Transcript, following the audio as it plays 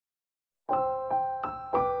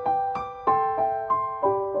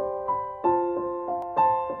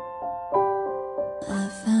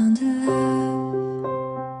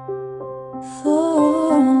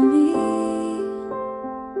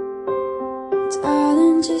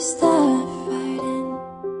Darling, just start fighting.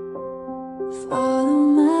 Follow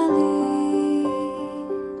my lead.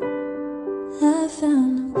 I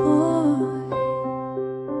found a boy,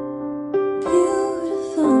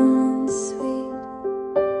 beautiful and sweet.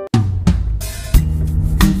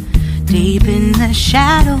 Deep in the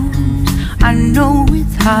shadows, I know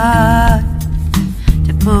it's hard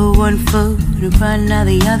to put one foot in front of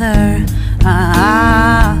the other.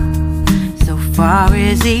 So far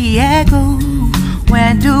is the echo.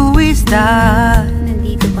 Where do we start?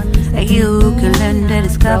 You can learn to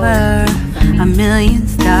discover a million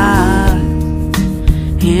stars.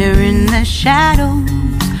 Here in the shadows,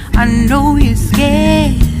 I know you're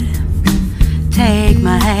scared. Take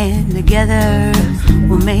my hand, together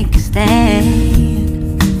we'll make a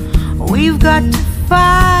stand. We've got to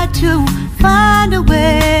fight to find a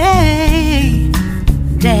way.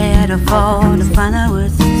 Dare to fall to find out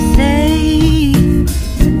what to say.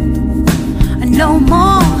 No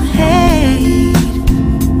more hate.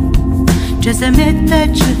 Just admit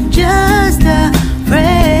that you're just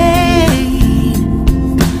afraid.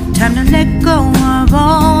 Time to let go of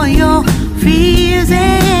all your fears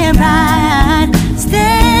and pride.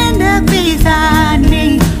 Stand up beside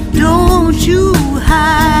me, don't you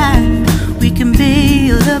hide. We can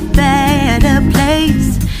build a better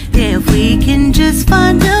place. If we can just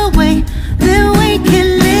find a way, then we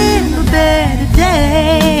can live a better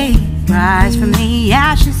day. Rise from the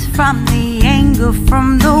ashes, from the anger,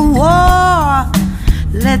 from the war.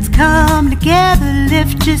 Let's come together,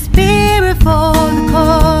 lift your spirit for the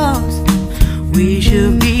cause. We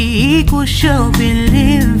should be equal, should be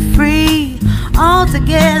living free. All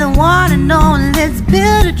together, one and all, let's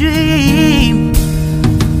build a dream.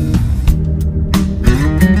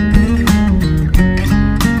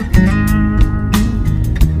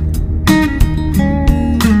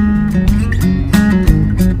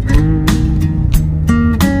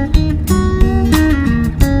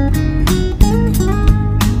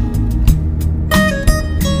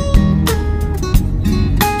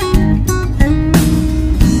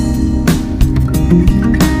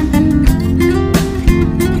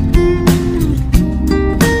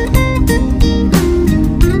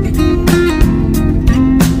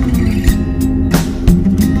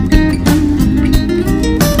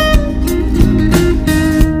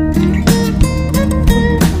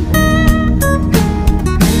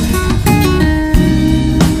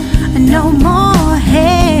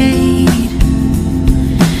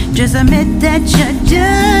 Just admit that you're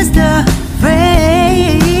just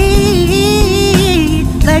afraid.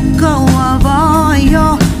 Let go of all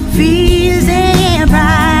your fears and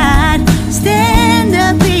pride. Stand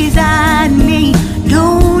up beside me,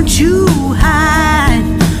 don't you hide.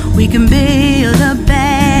 We can build a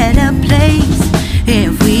better place.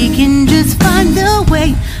 If we can just find a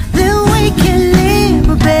way, then we can live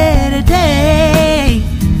a better day.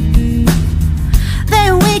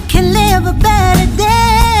 Then we can live a better day.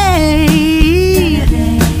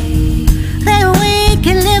 Then we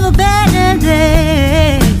can live a better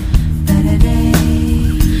day. Better day.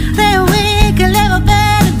 Then we can live a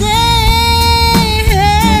better day.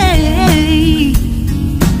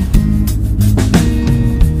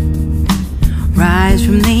 Rise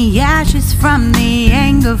from the ashes, from the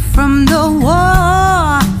anger, from the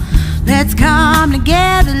war. Let's come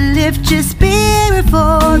together, lift your spirit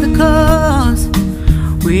for the cause.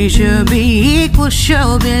 We should be equal,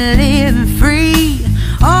 should be living free.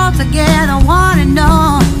 All together, one and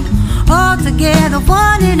all. All together,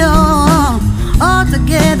 one and all. All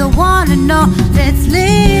together, one and all. Let's live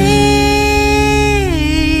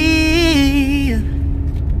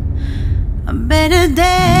a better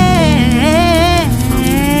day.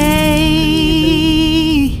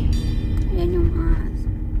 Yan yung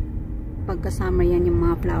pagkasama yan yung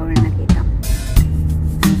mga flower na kita.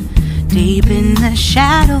 Deep in the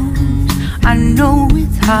shadows, I know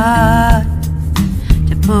it's hard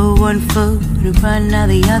to put one foot in front of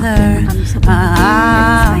the other.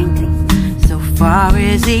 So far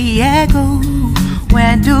is the echo.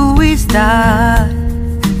 Where do we start?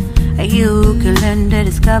 You can learn to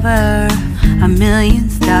discover a million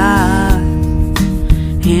stars.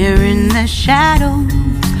 Here in the shadows,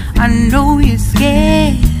 I know you're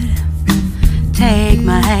scared. Take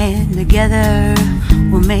my hand, together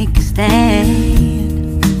we'll make a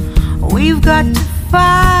stand. We've got to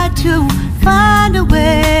fight to find a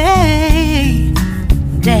way.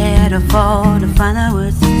 Dare to fall to find out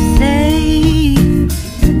what to say.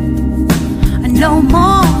 No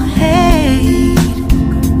more hate.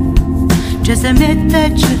 Just admit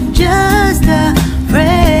that you're just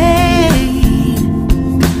afraid.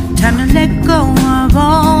 Time to let go of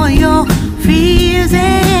all your fears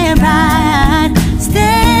and pride.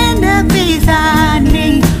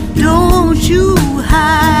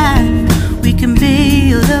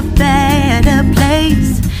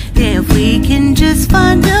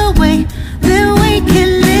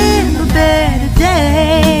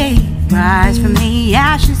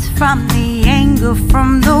 from the anger,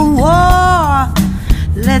 from the war.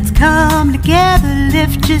 Let's come together,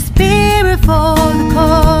 lift your spirit for the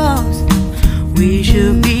cause. We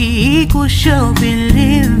should be equal, should be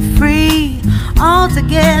living free. All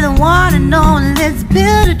together, one and all, let's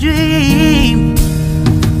build a dream.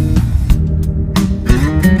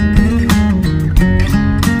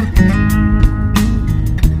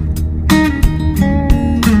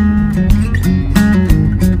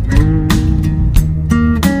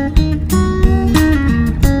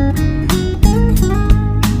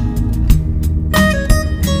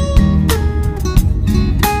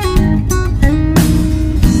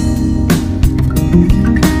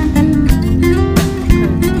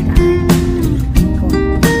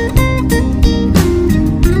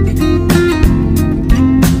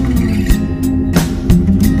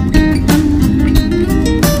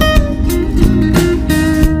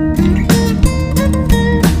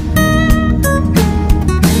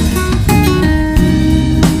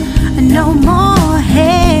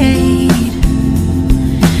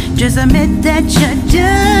 Just admit that you're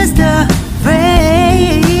just afraid.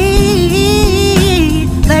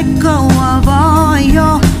 Let go of all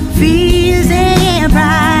your fears and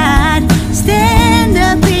pride. Stand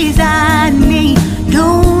up beside me,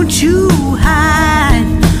 don't you hide.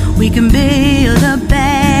 We can build a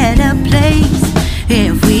better place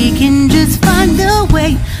if we can just find a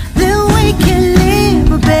way. Then we can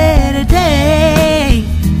live a better day.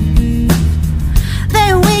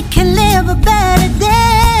 Then we can live a better day.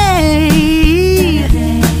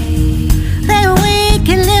 Then we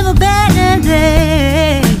can live a better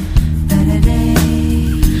day.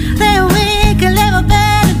 Then we can live a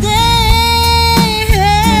better day.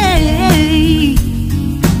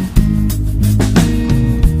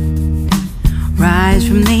 Rise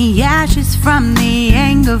from the ashes, from the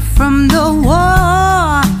anger, from the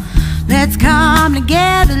war. Let's come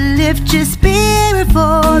together, lift your spirit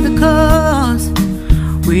for the cause.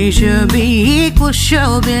 We should be equal,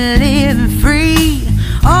 should be living free.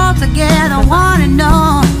 All together, one and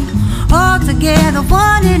all. All together,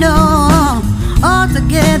 one and all. All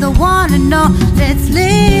together, one and all. Let's live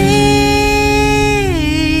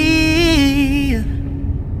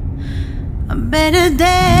a better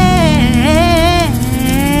day.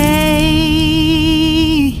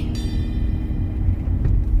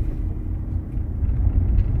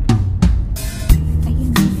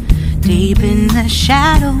 Deep in the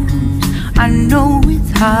shadows, I know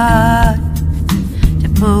it's hard to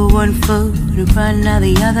put one foot in front of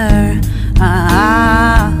the other.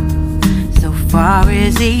 So far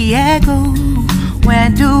is the echo, where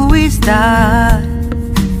do we start?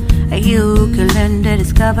 You can learn to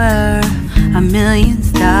discover a million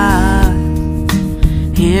stars.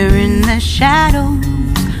 Here in the shadows,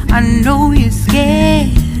 I know you're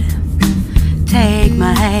scared. Take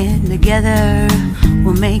my hand, together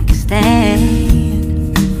we'll make a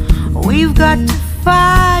stand. We've got to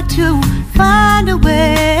fight to find a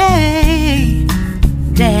way.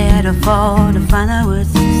 Dare to fall, to find out what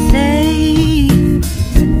to say.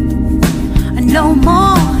 No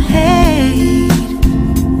more hate.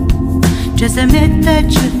 Just admit that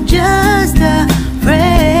you're just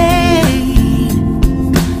afraid.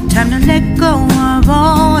 Time to let go of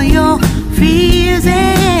all your fears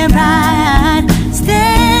and pride.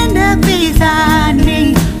 Stand up beside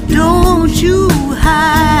me, don't you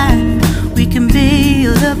hide. We can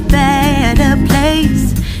build a better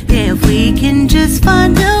place if we can just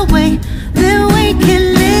find a way. Then we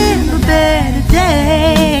can live a better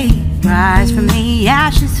day. Rise from the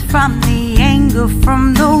ashes, from the anger,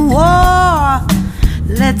 from the war.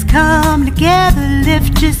 Let's come together,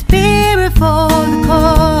 lift your spirit for the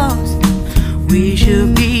cause. We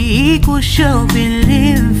should be equal, should be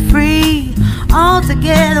living free. All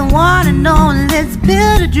together, one and all, let's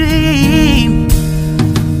build a dream.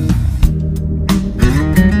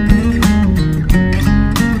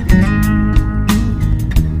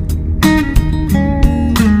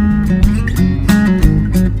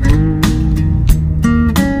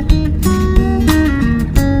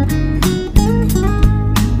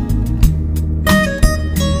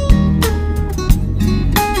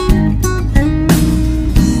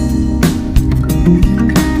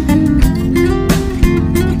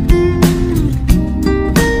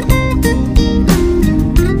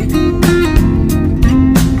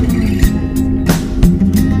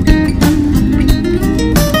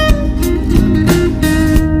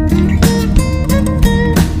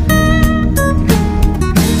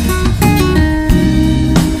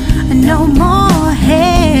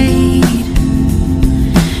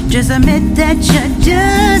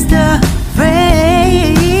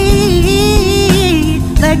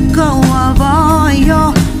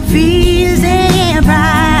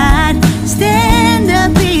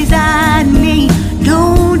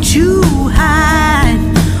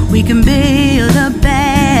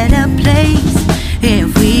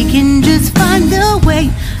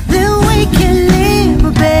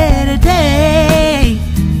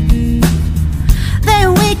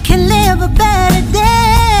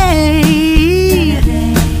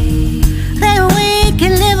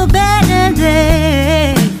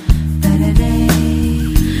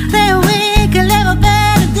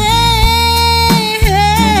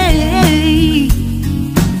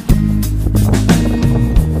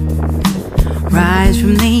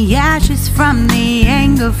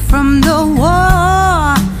 from the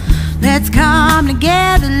war. Let's come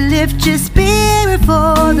together, lift your spirit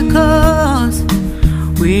for the cause.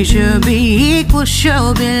 We should be equal,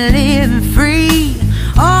 should be living free.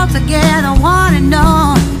 All together, one and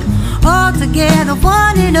all. All together,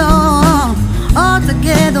 one and all. All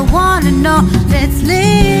together, one and all. Let's live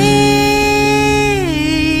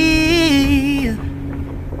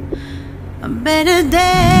a better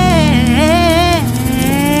day.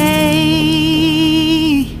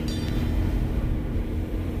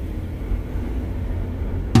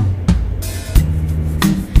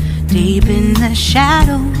 Deep in the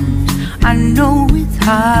shadows, I know it's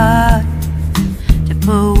hard to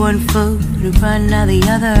put one foot in front of the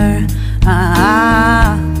other.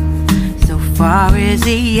 So far is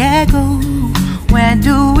the echo, where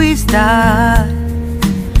do we start?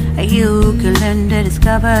 You can learn to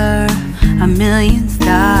discover a million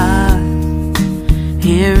stars.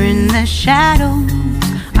 Here in the shadows,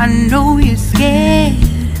 I know you're scared.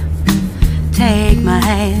 Take my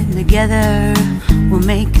hand, together we'll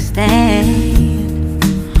make a stand.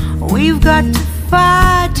 We've got to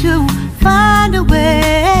fight to find a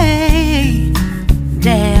way.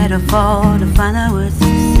 Dare to fall to find out what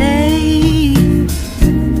to say.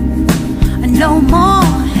 No more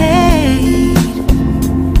hate.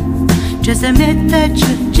 Just admit that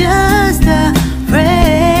you're just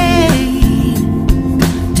afraid.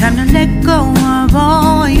 Time to let go of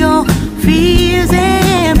all your fears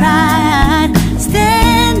and pride.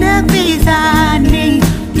 Stand up beside me,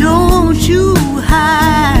 don't you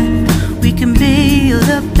hide. We can build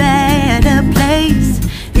a better place.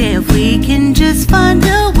 If we can just find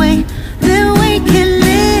a way, then we can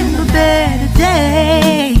live a better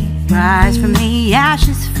day. Rise from the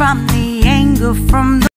ashes, from the anger, from the